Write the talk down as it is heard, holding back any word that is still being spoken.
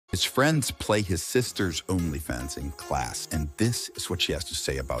His friends play his sister's OnlyFans in class, and this is what she has to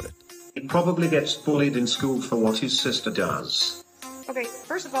say about it. He probably gets bullied in school for what his sister does. Okay,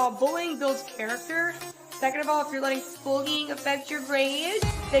 first of all, bullying builds character. Second of all, if you're letting bullying affect your grades,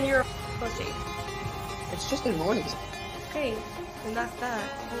 then you're a pussy. It's just annoying. Okay, and that's that.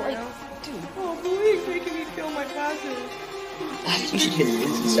 Like, dude. Oh, bullying's making me fail my classes. You should hear the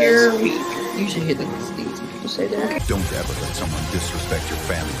things he says. You should hear the things people say there. Don't ever let someone disrespect your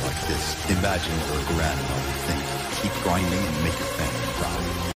family like this. Imagine your grandmother think, keep grinding and make your family